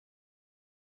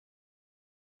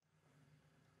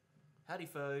Howdy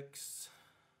folks,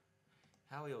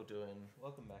 how are you all doing?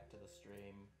 Welcome back to the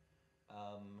stream.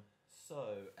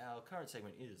 So our current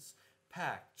segment is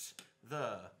Pact,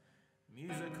 the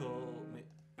musical.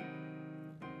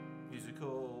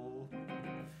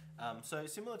 So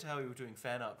similar to how we were doing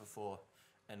fan art before,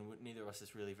 and neither of us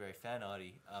is really very fan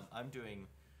arty.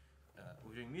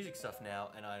 We're doing music stuff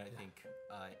now, and I don't think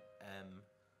I am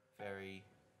very.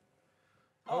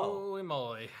 Holy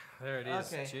moly. There it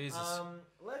is. Okay. Jesus.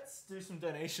 Let's do some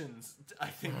donations, I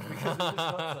think, because we've just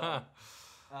got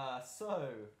some. So,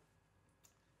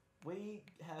 we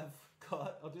have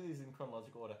got, I'll do these in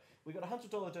chronological order. We got a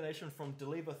 $100 donation from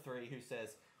Deliver3, who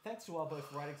says, "Thanks to Wabo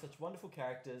for writing such wonderful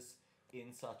characters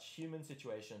in such human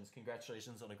situations.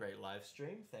 Congratulations on a great live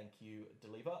stream." Thank you,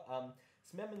 Deliver.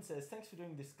 Smemman says, "Thanks for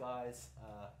doing this, guys."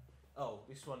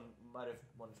 This one might have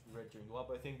wanted to be read during the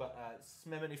Wabo thing, but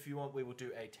Smemman, if you want, we will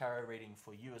do a tarot reading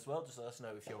for you as well. Just let us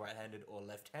know if you're right-handed or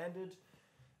left-handed.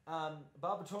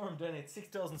 Barbatorum donates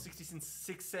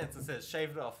 $6.66 and says,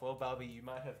 "Shave it off." Well, Barbie, you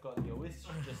might have gotten your wish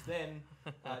just then.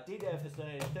 D-Dev has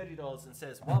donated $30 and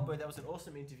says, "Wabo, that was an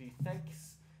awesome interview.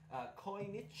 Thanks."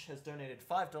 Coinich has donated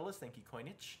 $5. Thank you,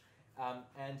 Coinich.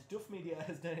 And Doof Media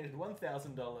has donated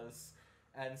 $1,000.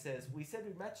 And says, "We said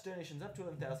we'd match donations up to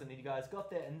 1,000, and you guys got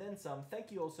there and then some.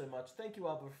 Thank you all so much. Thank you,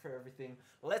 Arbor, for everything.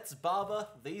 Let's barber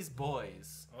these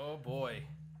boys." Oh boy.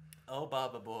 Oh,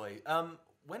 barber boy.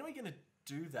 When are we going to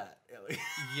do that, Ellie?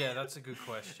 Yeah, that's a good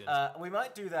question. We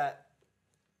might do that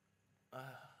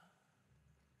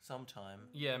sometime.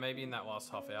 Yeah, maybe in that last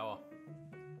half hour.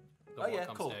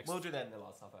 Cool. Next. We'll do that in the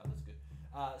last half hour. That's good.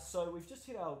 So we've just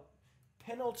hit our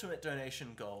penultimate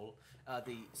donation goal,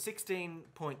 the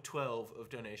 16.12 of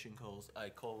donation calls, I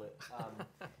call it,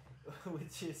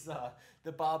 which is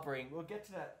the barbering. We'll get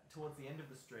to that towards the end of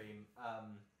the stream.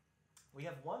 We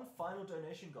have one final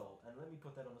donation goal, and let me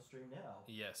put that on the stream now.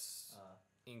 Yes.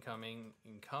 Incoming.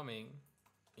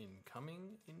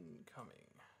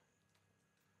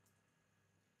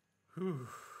 Whew.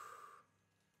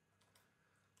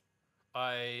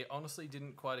 I honestly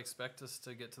didn't quite expect us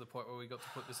to get to the point where we got to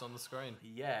put this on the screen.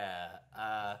 Yeah.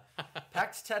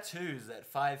 Pact tattoos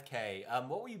at 5K.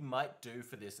 What we might do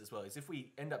for this as well is if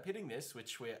we end up hitting this,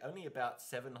 which we're only about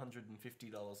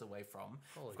 $750 away from,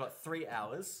 we've got 3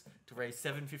 hours to raise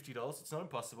 $750. It's not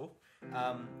impossible.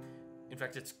 In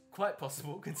fact, it's quite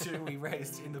possible considering we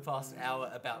raised in the past hour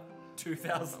about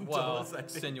 $2,000. Well,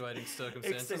 extenuating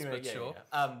circumstances, but sure.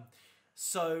 Yeah.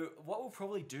 So what we'll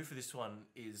probably do for this one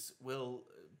is we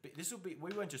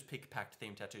won't just pick Pact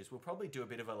themed tattoos. We'll probably do a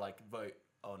bit of a vote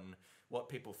on what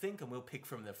people think, and we'll pick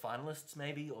from the finalists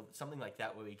maybe, or something like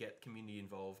that, where we get community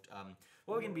involved.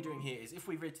 What we're going to be doing here is if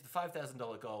we reach the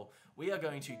 $5,000 goal, we are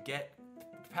going to get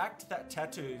Pact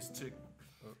tattoos to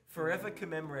forever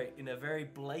commemorate in a very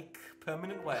Blake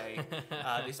permanent way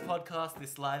this podcast,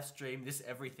 this live stream, this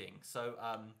everything. So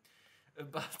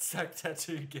but sack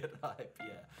tattoo, get hype,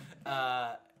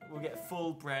 yeah. We'll get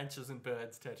full branches and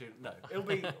birds tattooed. No,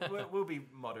 we'll be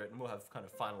moderate, and we'll have kind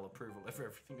of final approval over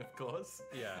everything, of course.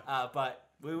 Yeah. But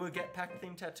we will get Pact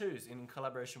themed tattoos in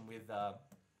collaboration with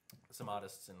some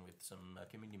artists and with some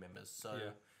community members.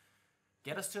 So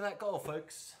get us to that goal,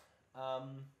 folks.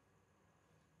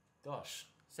 Gosh,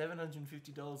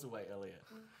 $750 away, Elliot.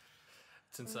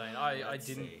 It's insane. I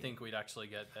didn't think we'd actually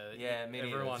get there. Yeah, me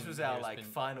neither. This was our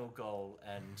final goal,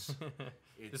 and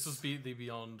this was the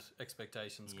beyond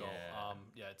expectations goal.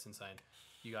 Yeah. It's insane.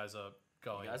 You guys are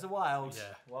going. You guys are wild.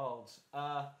 Yeah. Wild.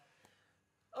 All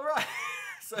right.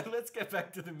 So let's get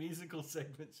back to the musical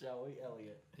segment, shall we,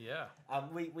 Elliot? Yeah.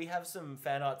 We have some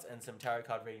fan arts and some tarot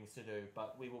card readings to do,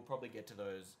 but we will probably get to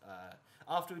those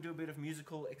after we do a bit of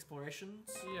musical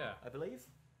explorations. Yeah. I believe.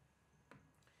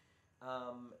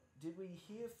 Did we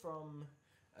hear from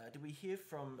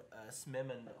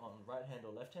Smemman on right hand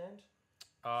or left hand?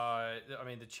 I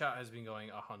mean, the chat has been going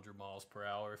 100 miles per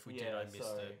hour. If we did, I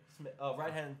missed it.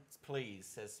 Right hand, please,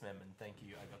 says Smemman. Thank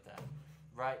you, I got that.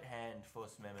 Right hand for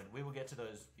Smemman. We will get to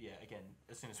those, again,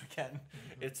 as soon as we can.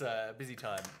 It's a busy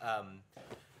time.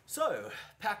 So,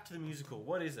 Pact the musical,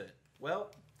 what is it?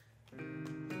 Well,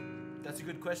 that's a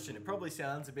good question. It probably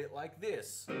sounds a bit like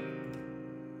this.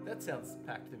 That sounds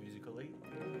Pact the musically.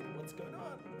 What's going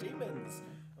on? Demons.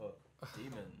 Oh,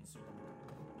 demons.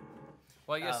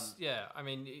 Well, I guess, I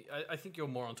mean, I think you're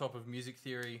more on top of music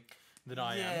theory than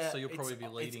I am, so you'll probably be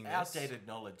leading this. It's outdated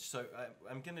knowledge, so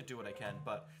I'm going to do what I can,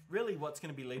 but really what's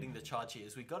going to be leading the charge here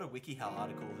is we got a WikiHow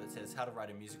article that says how to write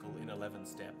a musical in 11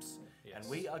 steps, and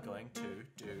we are going to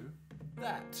do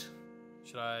that.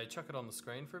 Should I chuck it on the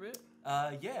screen for a bit?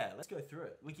 Yeah, let's go through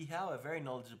it. WikiHow, a very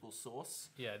knowledgeable source.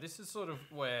 Yeah, this is sort of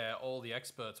where all the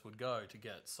experts would go to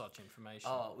get such information.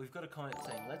 Oh, we've got a comment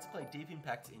saying, let's play Deep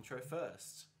Impact's intro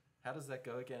first. How does that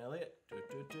go again, Elliot?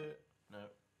 No.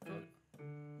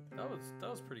 That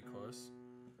was pretty close.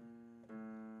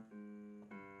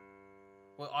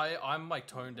 Well, I'm like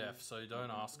tone deaf, so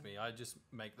don't ask me. I just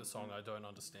make the song. I don't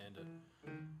understand it.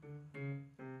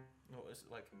 What is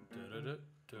it like?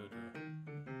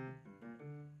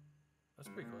 That's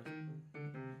pretty close.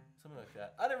 Something like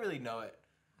that. I don't really know it.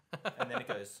 And then it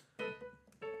goes.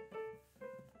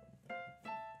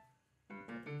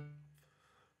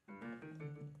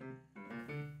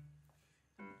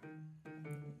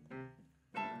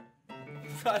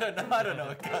 I don't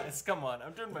know, guys. Come on,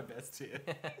 I'm doing my best here.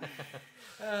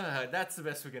 That's the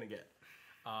best we're gonna get.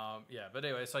 Yeah, but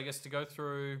anyway, so I guess to go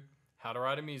through how to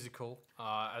write a musical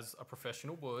as a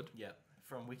professional would. Yeah,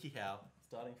 from WikiHow,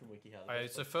 starting from WikiHow. Okay,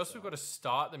 so first we've got to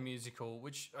start the musical,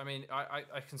 which I mean,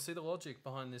 I can see the logic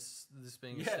behind this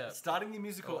being a step. Starting the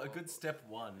musical, a good step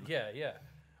one. Yeah.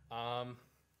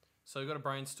 So we've got to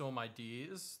brainstorm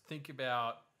ideas, think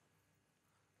about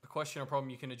a question or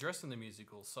problem you can address in the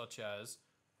musical, such as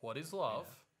what is love?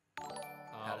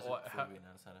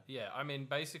 Yeah, I mean,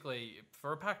 basically,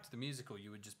 for a Pact, the musical,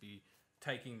 you would just be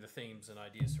taking the themes and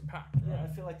ideas from Pact. Right? Yeah, I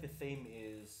feel like the theme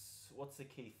is, what's the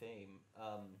key theme?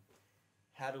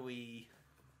 How do we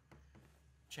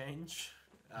change?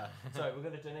 So we've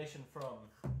got a donation from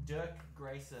Dirk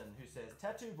Grayson, who says,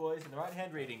 "Tattoo boys in the right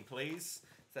hand reading, please."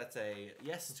 So that's a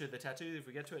yes to the tattoo if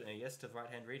we get to it, and a yes to the right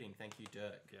hand reading. Thank you,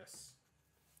 Dirk. Yes.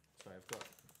 Sorry,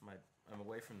 I'm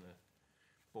away from the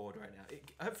board right now.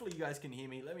 Hopefully you guys can hear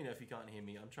me. Let me know if you can't hear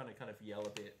me. I'm trying to kind of yell a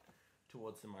bit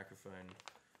towards the microphone.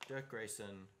 Dirk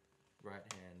Grayson, right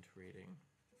hand reading.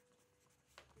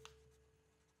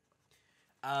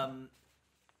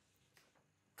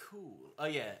 Cool. Oh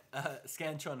yeah,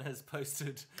 Scantron has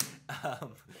posted the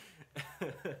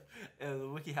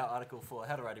WikiHow article for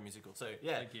how to write a musical. So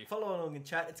yeah, thank you. Follow along in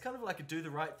chat. It's kind of like a do the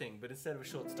right thing, but instead of a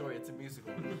short story, it's a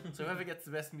musical. So whoever gets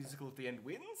the best musical at the end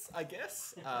wins, I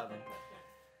guess.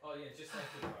 Oh yeah, just like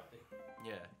do the right thing.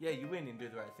 Yeah, you win in Do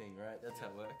the Right Thing, right? That's how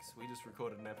it works. We just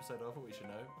recorded an episode of it, we should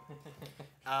know.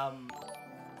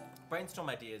 Brainstorm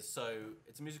ideas. So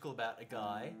it's a musical about a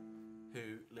guy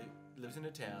who lives in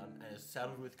a town and is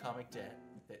saddled with karmic debt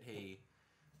that he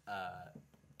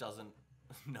doesn't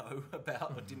know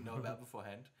about or didn't know about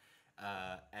beforehand.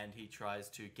 And he tries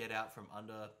to get out from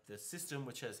under the system,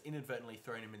 which has inadvertently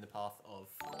thrown him in the path of,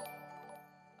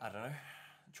 I don't know,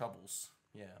 troubles.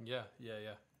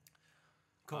 Yeah.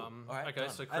 Cool. All right, okay, done.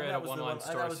 so create a one-line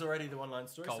story. That was already the one-line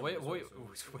story. God,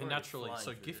 we're naturally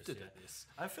so gifted at this.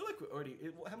 I feel like we're already...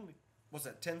 How many... Was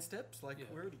that 10 steps? Like,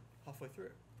 we're already halfway through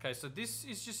it. Okay, so this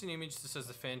is just an image that says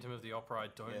the Phantom of the Opera. I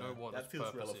don't know what its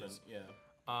purpose relevant. is.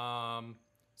 Yeah.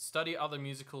 Study other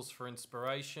musicals for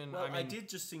inspiration. Well, I did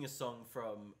just sing a song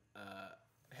from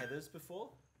Heather's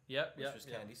before. Which was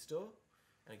Candy Store.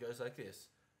 And it goes like this.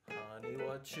 Honey,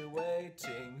 what you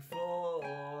waiting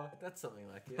for? That's something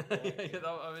like it. Yeah,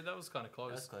 that was kind of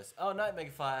close. That's close. Oh, Night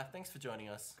Megafire. Thanks for joining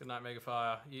us. Good night,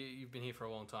 Megafire. You've been here for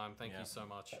a long time. Thank you so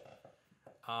much.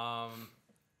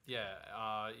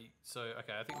 So,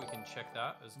 okay, I think we can check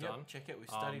that as done. Check it. We've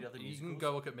studied other musicals. You can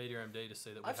go look at MediaMD to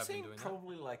see that we have been doing that. I've seen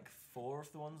probably like 4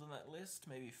 of the ones on that list.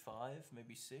 Maybe 5,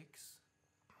 maybe 6.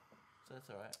 So that's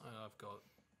all right. I've got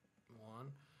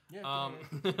 1. Yeah.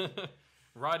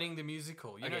 Writing the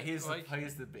musical. Here's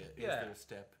the bit. Here's the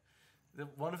step.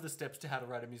 One of the steps to how to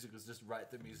write a musical is just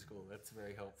write the musical. That's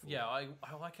very helpful. Yeah, I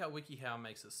like how WikiHow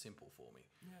makes it simple for me.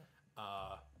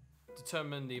 Yeah.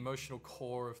 Determine the emotional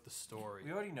core of the story.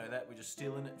 We already know that. We're just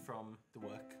stealing it from the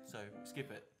work. So skip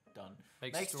it. Done.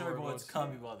 Make storyboards.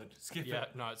 Can't be bothered. Skip it. Yeah,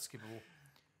 no, it's skippable.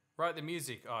 Write the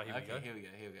music. Oh, here we go. Here we go.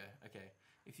 Okay.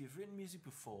 If you've written music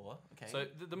before, okay. So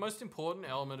the most important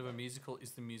element of a musical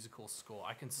is the musical score.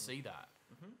 I can see that.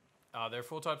 There are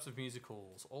 4 types of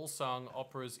musicals: all sung,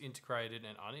 operas, integrated,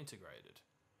 and unintegrated.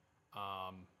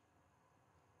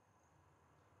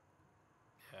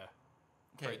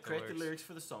 Okay, create the lyrics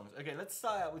for the songs. Okay, let's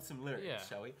start out with some lyrics,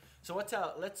 shall we? So what's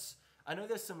our... I know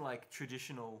there's some like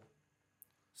traditional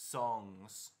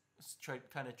songs,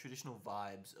 kind of traditional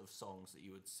vibes of songs that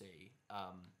you would see.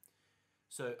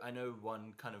 So I know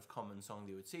one kind of common song that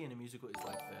you would see in a musical is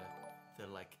like the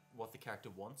like what the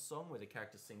character wants song, where the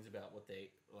character sings about what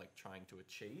they like trying to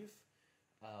achieve.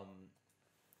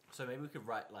 So maybe we could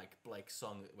write like Blake's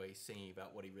song where he's singing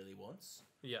about what he really wants.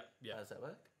 Yeah. How does that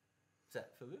work? Does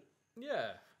that feel good?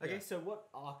 Yeah. Okay, so what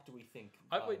arc do we think?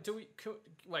 I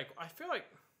feel like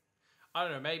I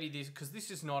don't know, maybe this, because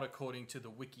this is not according to the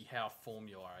WikiHow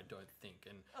formula, I don't think.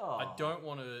 And I Oh. don't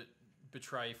want to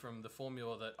betray from the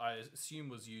formula that I assume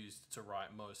was used to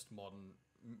write most modern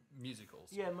musicals.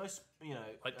 Yeah, most,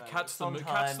 Like Cats the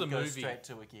sometime movie. goes straight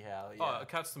to WikiHow. Yeah. Oh,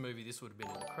 Cats the movie, this would have been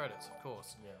in the credits, of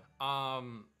course. Yeah.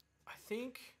 I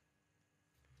think,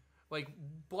 like,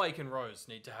 Blake and Rose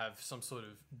need to have some sort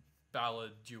of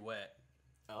ballad duet,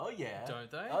 Oh yeah.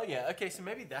 don't they? Oh yeah. Okay, so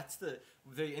maybe that's the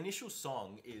initial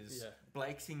song is Yeah.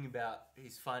 Blake singing about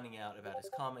he's finding out about his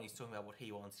karma. He's talking about what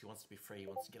he wants. He wants to be free. He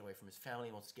wants to get away from his family.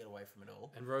 He wants to get away from it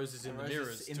all. And Rose is in the Rose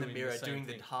mirrors is in the doing mirror the same doing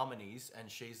thing. the harmonies, and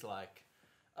she's like,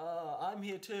 "Oh, I'm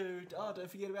here too. Oh,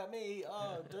 don't forget about me.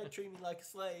 Oh, don't treat me like a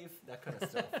slave." That kind of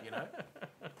stuff,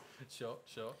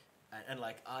 Sure. And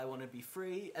like, I want to be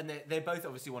free, and they both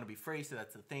obviously want to be free, so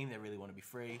that's the theme. They really want to be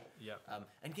free. Yeah.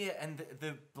 And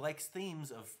the Blake's themes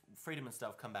of freedom and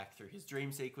stuff come back through his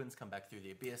dream sequence, come back through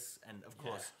the abyss, and of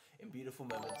course in beautiful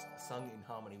moments sung in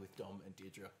harmony with Dom and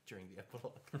Deirdre during the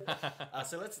epilogue.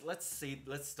 So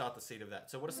let's start the seed of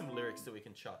that. So what are some lyrics that we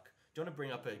can chuck? Do you want to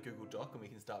bring up a Google Doc and we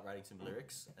can start writing some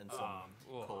lyrics and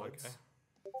some chords?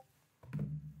 Okay.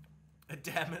 A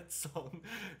damn it song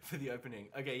for the opening.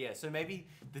 Okay, yeah. So maybe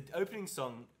the opening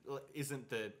song isn't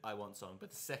the I Want song,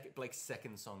 but Blake's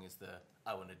second song is the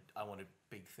I wanted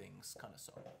big things kind of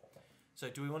song. So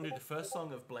do we want to do the first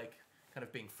song of Blake kind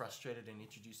of being frustrated and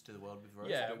introduced to the world with Rose?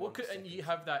 Yeah, and you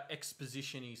have that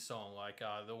exposition-y song, like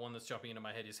the one that's jumping into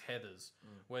my head is Heather's,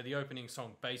 where the opening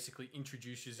song basically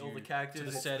introduces all you the characters, to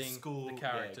the it's setting, school, the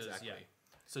characters. Yeah, exactly. Yeah.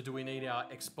 So do we need our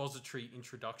expository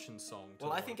introduction song?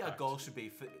 Well, I think our goal should be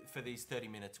for these 30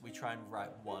 minutes, we try and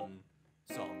write one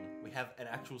song. We have an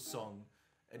actual song,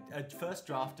 a first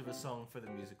draft of a song for the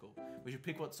musical. We should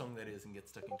pick what song that is and get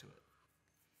stuck into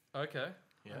it. Okay.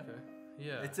 Yeah? Okay.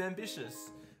 Yeah. It's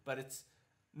ambitious, but it's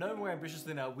no more ambitious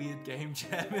than our weird game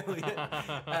jam, Elliot.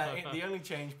 The only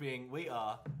change being we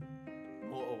are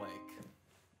more awake.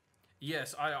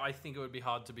 Yes, I think it would be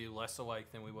hard to be less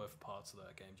awake than we were for parts of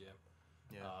that game jam.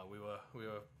 Yeah. We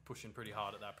were pushing pretty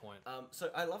hard at that point. So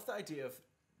I love the idea of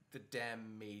the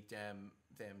damn me, damn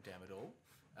them, damn it all,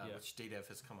 which DDev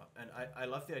has come up. And I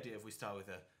love the idea of we start with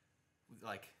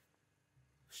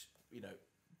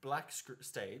black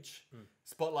stage,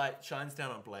 spotlight shines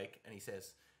down on Blake, and he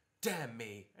says, "Damn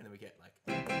me," and then we get like,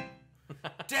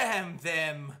 "Damn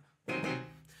them,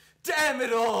 damn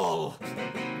it all,"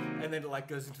 and then it like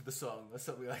goes into the song or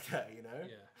something like that,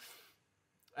 Yeah.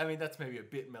 I mean, that's maybe a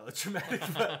bit melodramatic,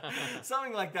 but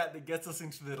something like that gets us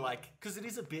into the, because it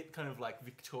is a bit kind of like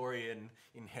Victorian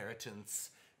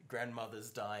inheritance, grandmother's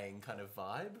dying kind of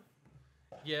vibe.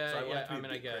 Yeah, So I want it to be I a mean,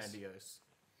 bit I guess. grandiose.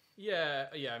 Yeah,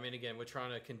 I mean, again, we're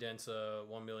trying to condense a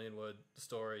 1 million word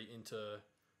story into,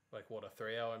 like, what, a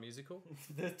 3-hour musical?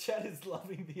 The chat is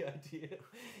loving the idea.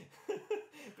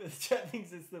 But the chat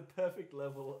thinks it's the perfect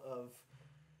level of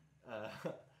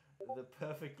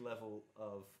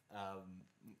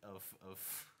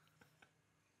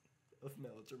of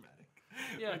melodramatic.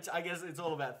 Yeah. Which I guess it's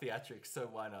all about theatrics, so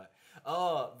why not?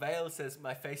 Oh, Vale says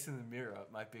My Face in the Mirror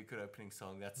might be a good opening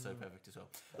song. That's so perfect as well.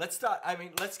 Let's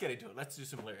get into it. Let's do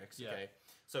some lyrics, okay?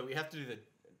 So we have to do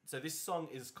so this song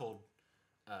is called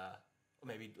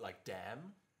maybe like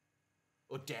Damn.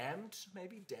 Or Damned,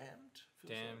 maybe? Damned?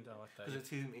 Damned, I like that. Because it's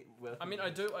him. I mean, I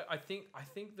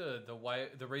think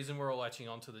the reason we're all latching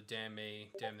onto the damn me,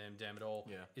 damn them, damn it all,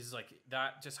 is like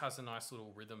that just has a nice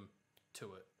little rhythm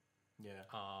to it. Yeah.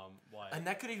 Like, And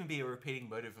that could even be a repeating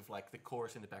motive of like the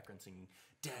chorus in the background singing,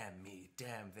 "Damn me,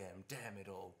 damn them, damn it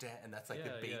all, damn," and that's like the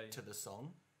beat to the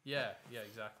song. yeah,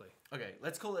 exactly. Okay,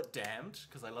 let's call it Damned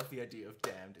because I love the idea of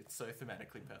damned. It's so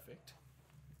thematically perfect.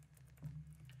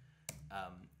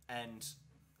 And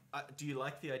do you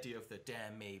like the idea of the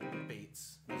damn me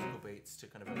beats, musical beats, to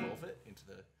kind of evolve it into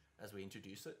as we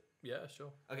introduce it? Yeah,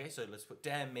 sure. Okay, so let's put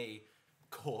damn me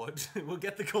chord. We'll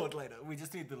get the chord later. We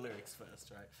just need the lyrics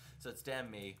first, right? So it's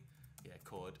damn me,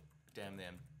 chord, damn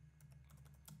them,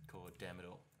 chord, damn it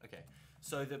all. Okay,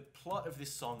 so the plot of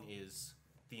this song is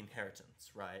the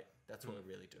inheritance, right? That's what we're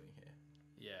really doing here.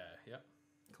 Yeah.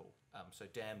 Cool. So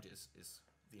damned is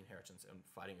the inheritance and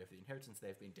fighting over the inheritance.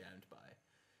 They've been damned by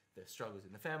the struggles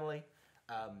in the family.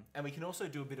 And we can also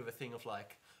do a bit of a thing of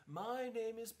like, my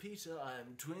name is Peter,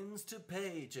 I'm twins to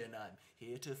Paige, and I'm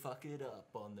here to fuck it up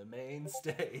on the main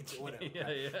stage, or whatever.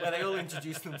 Where they all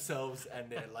introduce themselves and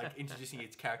they're like introducing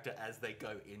each character as they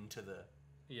go into the...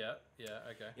 Yeah,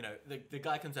 okay. The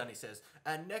guy comes down and he says,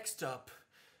 and next up,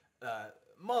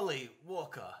 Molly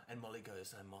Walker. And Molly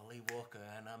goes, I'm Molly Walker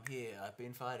and I'm here. I've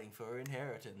been fighting for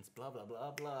inheritance, blah, blah,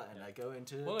 blah, blah. And I go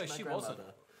into Well, no, my she grandmother. wasn't.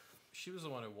 She was the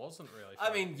one who wasn't really.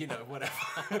 I mean, you know, whatever.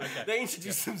 Okay. They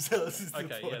introduced themselves. Is the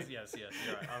Okay, point. yes. You're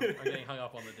right. I'm getting hung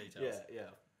up on the details.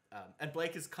 Yeah. And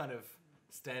Blake is kind of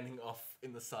standing off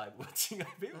in the side watching.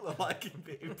 People are liking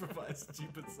the improvised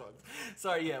stupid songs.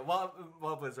 Sorry, yeah, Wild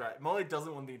was right. Molly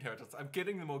doesn't want the inheritance. I'm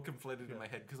getting them all conflated in my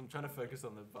head because I'm trying to focus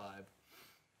on the vibe.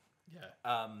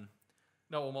 Yeah.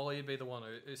 No, well, Molly would be the one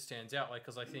who stands out, like,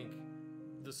 because I think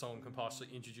the song can partially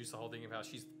introduce the whole thing of how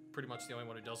she's pretty much the only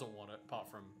one who doesn't want it, apart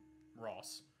from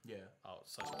Ross. Yeah. Oh,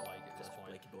 such a Blake at this point.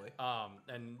 Blakey boy.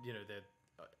 And you know they're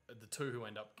the two who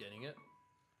end up getting it.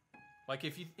 Like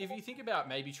if you think about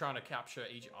maybe trying to capture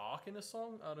each arc in a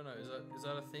song, I don't know, is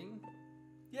that a thing?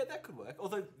 Yeah, that could work.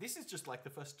 Although this is just like the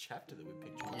first chapter that we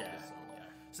pictured. Yeah.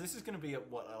 So this is going to be a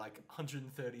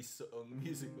 130 song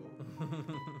musical.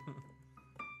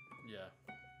 Yeah.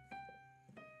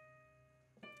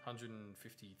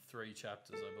 153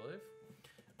 chapters, I believe.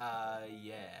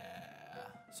 Yeah.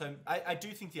 So I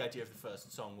do think the idea of the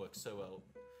first song works so well.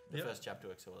 The first chapter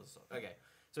works so well as a song. Okay.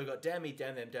 So we've got Damn Me,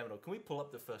 Damn Them, Damn It All. Can we pull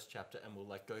up the first chapter and we'll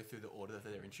like go through the order that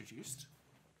they're introduced?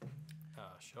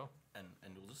 Sure. And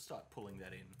we'll just start pulling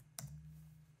that in.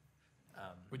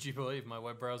 Would you believe my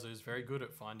web browser is very good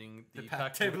at finding the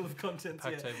Pact table of contents?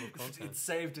 Pact table of contents. It's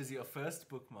saved as your first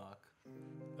bookmark.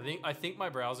 I think my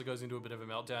browser goes into a bit of a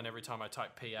meltdown every time I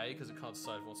type PA because it can't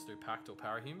decide if it wants to do Pact or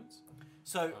Parahumans.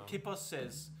 So Kippos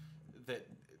says that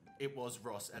it was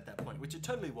Ross at that point, which it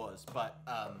totally was, but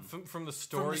from the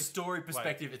story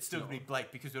perspective, it's still going to be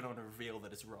Blake because we don't want to reveal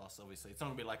that it's Ross. Obviously, it's not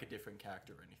going to be like a different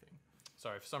character or anything.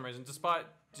 Sorry, for some reason, despite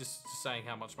just saying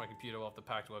how much my computer off the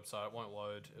Pact website, it won't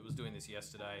load. It was doing this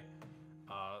yesterday,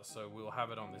 so we'll have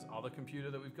it on this other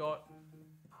computer that we've got.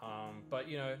 But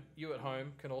you know, you at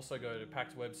home can also go to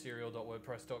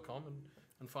pactwebserial.wordpress.com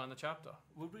and find the chapter.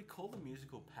 Would we call the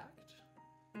musical Pact?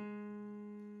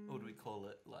 Or would we call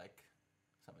it like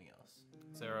something else?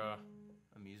 Is there a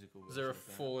musical? Is there a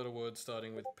four-letter word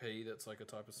starting with P that's like a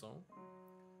type of song?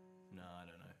 No, I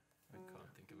don't know. I can't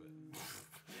think of it.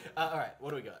 All right,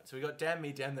 what do we got? So we got Damn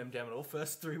Me, Damn Them, Damn It All.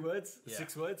 First 3 words,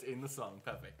 6 words in the song.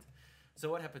 Perfect. So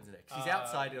what happens next? He's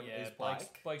outside on his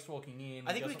bike. Blake's walking in.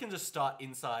 I think we can just start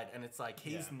inside, and it's like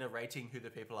he's narrating who the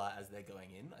people are as they're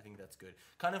going in. I think that's good.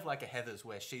 Kind of like a Heather's,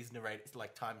 where she's narrating,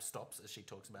 like time stops as she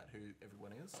talks about who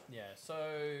everyone is. Yeah. So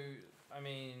I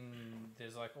mean,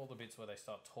 there's like all the bits where they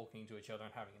start talking to each other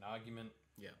and having an argument.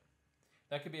 Yeah.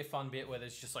 That could be a fun bit where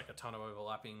there's just like a ton of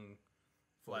overlapping,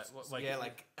 like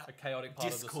a chaotic part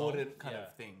of the song. Discordant kind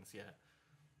of things. Yeah.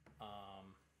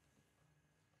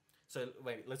 So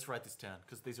wait, let's write this down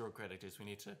because these are all great ideas. We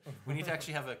need to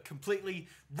actually have a completely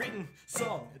written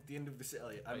song at the end of this,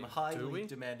 Elliot. I'm a highly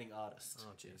demanding artist.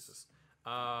 Oh Jesus.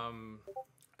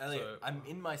 Elliot, I'm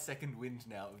in my second wind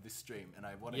now of this stream, and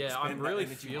I want to. Yeah, I'm really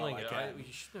that feeling it.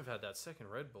 You shouldn't have had that second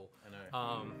Red Bull. I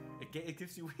know. It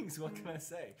gives you wings. What can I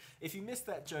say? If you missed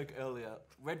that joke earlier,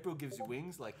 Red Bull gives you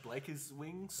wings, like Blake is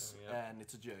wings, and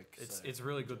it's a joke. It's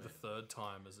really good the third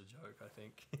time as a joke, I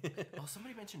think. Oh,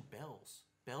 somebody mentioned bells.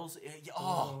 Bells.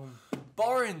 Oh,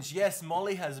 Borange. Yes,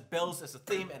 Molly has bells as a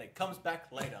theme, and it comes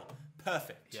back later.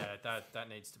 Perfect. Yeah, that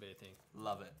needs to be a thing.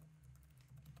 Love it.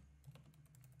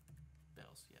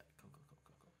 Bells. Yeah. Cool.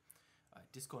 All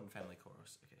right. Discordant family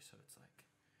chorus. Okay, so it's like,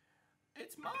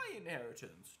 it's my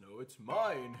inheritance. No, it's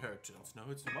my inheritance. No,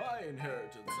 it's my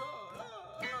inheritance.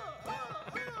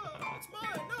 It's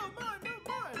mine. No, mine. No,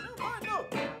 mine. No.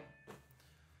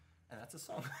 And that's a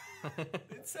song.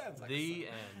 It sounds like the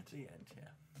end. The end, yeah.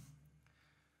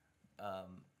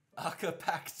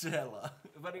 Acapactella.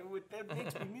 But there need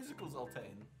to be musicals,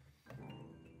 Altain.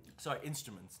 Sorry,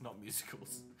 instruments, not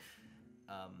musicals.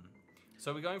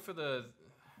 So we're going for the...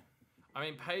 I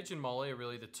mean, Paige and Molly are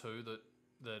really the two that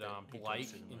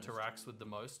Blake interacts with the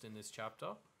most in this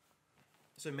chapter.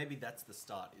 So maybe that's the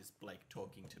start, is Blake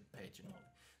talking to Paige and Molly.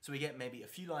 So we get maybe a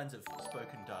few lines of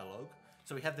spoken dialogue.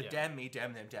 So we have the Damn Me,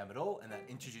 Damn Them, Damn It All, and that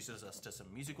introduces us to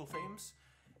some musical themes.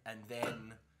 And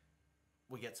then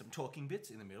we get some talking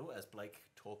bits in the middle as Blake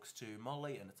talks to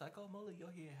Molly, and it's like, oh, Molly, you're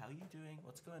here. How are you doing?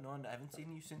 What's going on? I haven't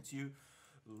seen you since you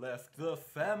left the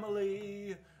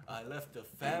family. I left the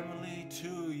family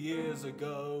 2 years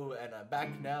ago, and I'm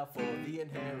back now for the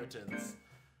inheritance.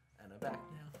 And I'm back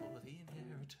now for the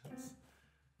inheritance.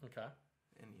 Okay.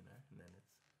 And, you know, and then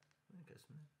it goes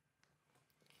from there.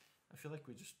 I feel like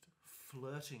we're just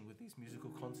flirting with these musical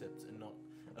concepts and not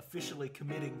officially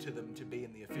committing to them to be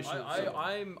in the official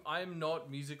song. I'm not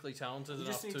musically talented enough to...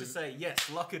 You just need to say, yes,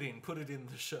 lock it in, put it in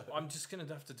the show. I'm just going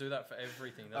to have to do that for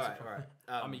everything. That's all right.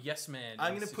 I'm a yes man.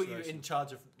 I'm going to put you in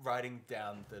charge of writing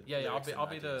down the I'll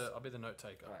be the note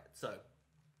taker. All right, so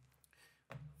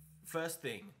First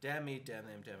thing, damn me, damn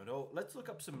them, damn it all. Let's look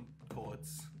up some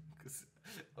chords, because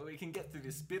we can get through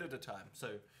this bit at a time.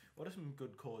 So, what are some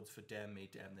good chords for damn me,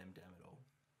 damn them, damn it all?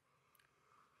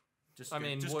 Just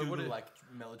Google like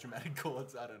melodramatic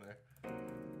chords. I don't know.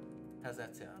 How's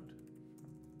that sound?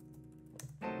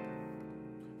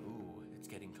 Ooh, it's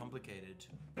getting complicated.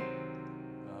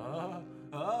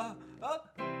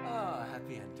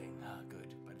 Happy ending.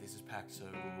 Good. But this is Pact, so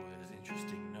there's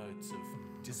interesting notes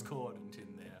of discordant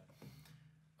in there.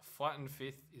 A flattened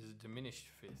fifth is a diminished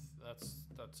fifth.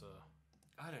 That's a.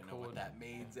 I don't know what that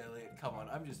means, Elliot. Come on,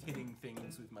 I'm just hitting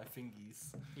things with my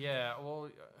fingies. Yeah, well,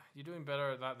 you're doing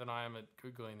better at that than I am at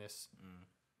Googling this.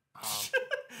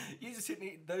 You just hit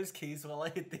me those keys while I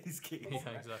hit these keys.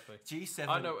 Yeah, exactly. G7.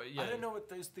 I know. Yeah. I don't know what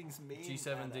those things mean.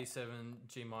 G7, D7,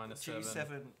 G minor 7.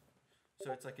 G7.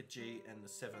 So it's like a G and the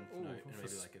seventh note, and for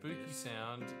maybe like a spooky this.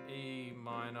 sound, E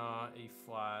minor, E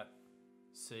flat,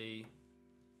 C,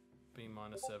 B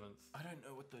minor 7th. I don't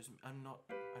know what those. I don't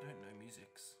know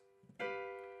musics. I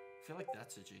feel like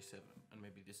that's a G7, and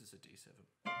maybe this is a D7.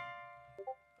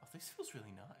 Oh, this feels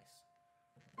really nice.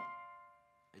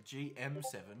 A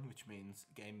GM7, which means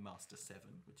Game Master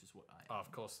 7, which is what I am. Oh,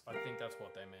 of course. I think that's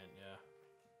what they meant, yeah.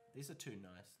 These are too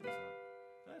nice. These aren't.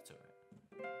 That's alright.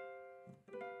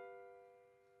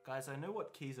 Guys, I know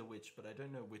what keys are which, but I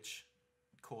don't know which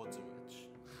chords are which.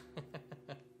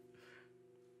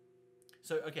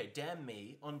 So, okay, damn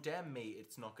me. On damn me,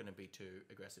 it's not going to be too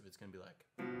aggressive. It's going to be like...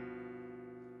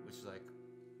 which is like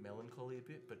melancholy a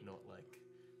bit, but not like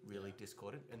really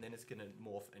discordant. And then it's going to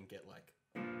morph and get like...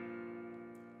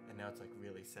 and now it's like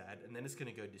really sad. And then it's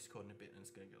going to go discordant a bit, and it's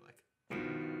going to go like...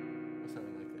 or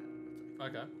something like that. It's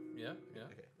like, okay, yeah.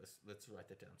 Okay, let's write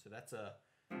that down. So that's a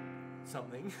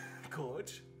something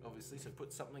chord, obviously. So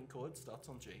put something chord, starts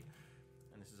on G.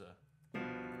 And this is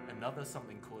another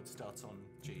something chord starts on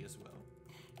G as well.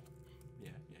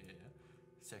 Yeah.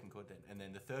 Second chord then. And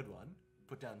then the third one,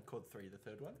 put down chord 3, the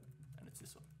third one, and it's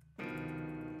this one.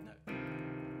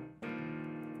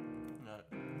 No.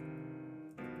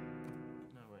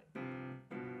 No, wait.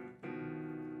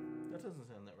 That doesn't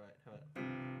sound that right. How about...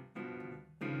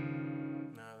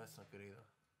 no, that's not good either.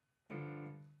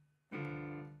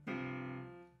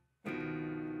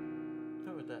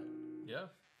 How about that? Yeah.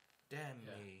 Damn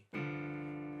me.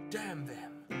 Damn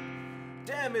them.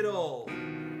 Damn it all.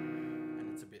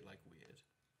 And it's a bit like weird.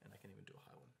 And I can even do a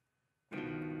high one.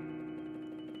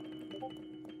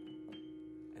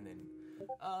 And then,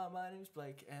 my name's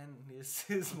Blake and this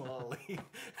is Molly.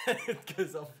 And it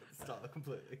goes off style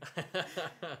completely.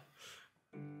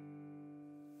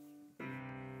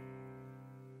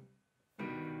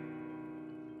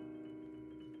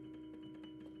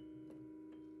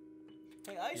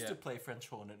 Hey, I used to play French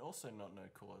horn and also not know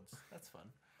chords. That's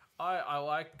fun. I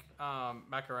like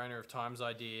Macarena of Time's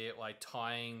idea, like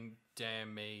tying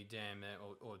damn me, damn it,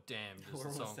 or damn just We're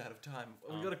the song. almost out of time.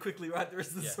 We got to quickly write the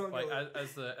rest of the song. Like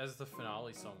as the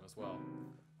finale song as well.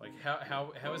 Like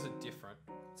how is it different?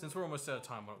 Since we're almost out of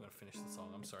time, we're not going to finish the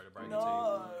song. I'm sorry to break it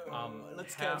to you.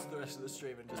 Let's cancel the rest of the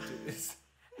stream and just do this.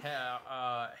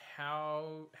 How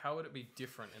would it be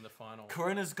different in the final?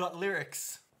 Corona's got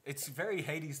lyrics. It's very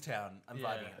Hades Town. I'm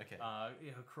vibing it. Okay.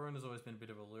 Corona's always been a bit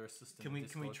of a lyricist. Can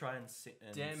we try and sing?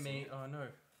 Damn me! Oh no!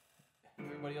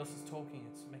 Everybody else is talking.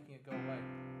 It's making it go away.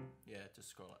 Yeah, just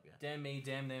scroll up. Yeah. Damn me!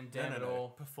 Damn them! Damn it no. all!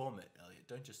 Perform it, Elliot.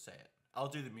 Don't just say it. I'll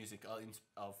do the music.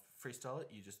 I'll freestyle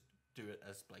it. You just do it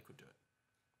as Blake would do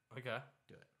it. Okay.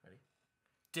 Do it. Ready?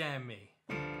 Damn me!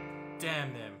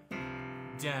 Damn them!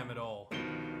 Damn it all!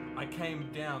 I came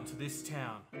down to this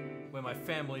town where my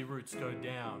family roots go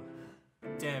down.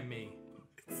 Damn me.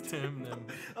 Damn them.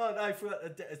 Oh, no, I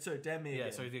forgot. So, damn me. Yeah,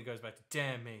 again. so it goes back to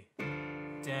damn me.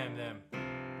 Damn them.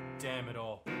 Damn it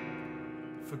all.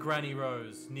 For Granny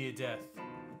Rose, near death.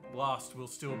 Last will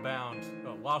still bound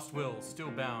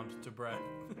to breath.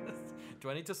 Do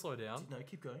I need to slow down? No,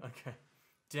 keep going. Okay.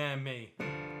 Damn me.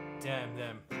 Damn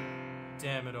them.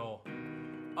 Damn it all.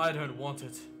 I don't want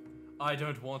it. I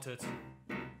don't want it.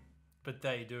 But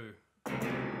they do.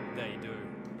 They do.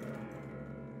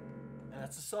 And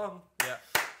that's a song. Yeah.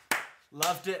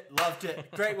 Loved it.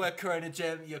 Great work, Corona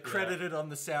Gem. You're credited on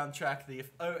the soundtrack, the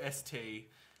OST,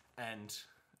 and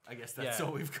I guess that's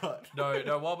all we've got. No,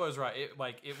 Wobbo's right.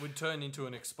 It would turn into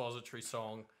an expository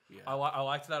song. Yeah. I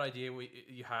liked that idea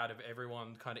you had of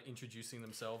everyone kind of introducing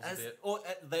themselves a bit. Or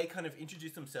they kind of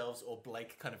introduce themselves, or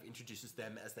Blake kind of introduces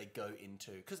them as they go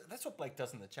into... Because that's what Blake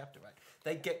does in the chapter, right?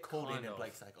 They get called in and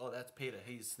Blake's like, oh, that's Peter.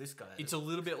 He's this guy. It's a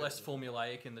little bit less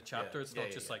formulaic in the chapter. It's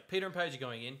not just like, Peter and Paige are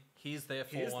going in. Here's their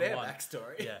 411. Here's their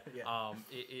backstory. Yeah.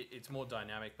 It's more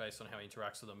dynamic based on how he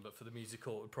interacts with them. But for the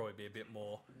musical, it would probably be a bit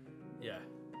more... Yeah.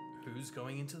 Who's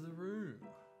going into the room?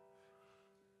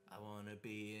 I want to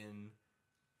be in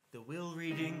the will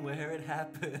reading where it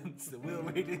happens. The will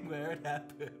reading where it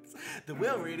happens. The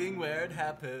will reading where it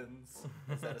happens.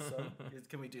 Is that a song?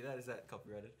 Can we do that? Is that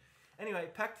copyrighted? Anyway,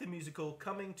 Pact the Musical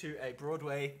coming to a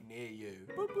Broadway near you.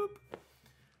 Boop, boop.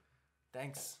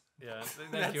 Thanks. Yeah,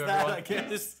 thank That's you, that, everyone. I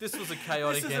guess. This was a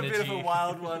chaotic This is energy. a bit of a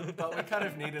wild one, but we kind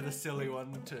of needed a silly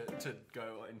one to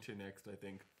go into next, I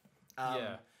think.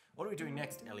 Yeah. What are we doing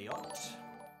next, Elliot?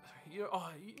 You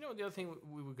know, the other thing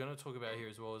we were going to talk about here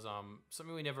as well is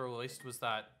something we never released was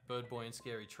that Bird Boy and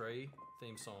Scary Tree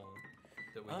theme song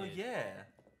that we did. Yeah.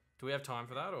 Do we have time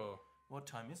for that or? What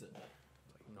time is it? It's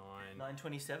like 9.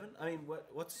 9:27. I mean, what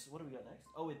do we got next?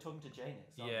 Oh, we're talking to Jane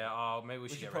next. Yeah. Maybe we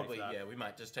should get probably. ready for that. Yeah, we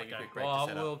might just take a Okay. quick break Well,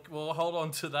 to set up. we'll hold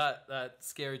on to that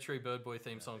Scary Tree Bird Boy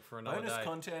theme song for another Bonus day.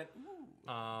 content.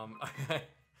 Okay.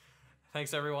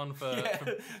 Thanks everyone for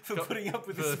putting up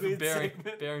with for this weird bearing,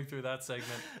 segment. bearing through that segment.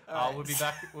 All right.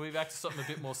 We'll be back to something a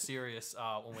bit more serious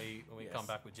when we come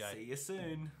back with Jay. See you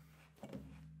soon.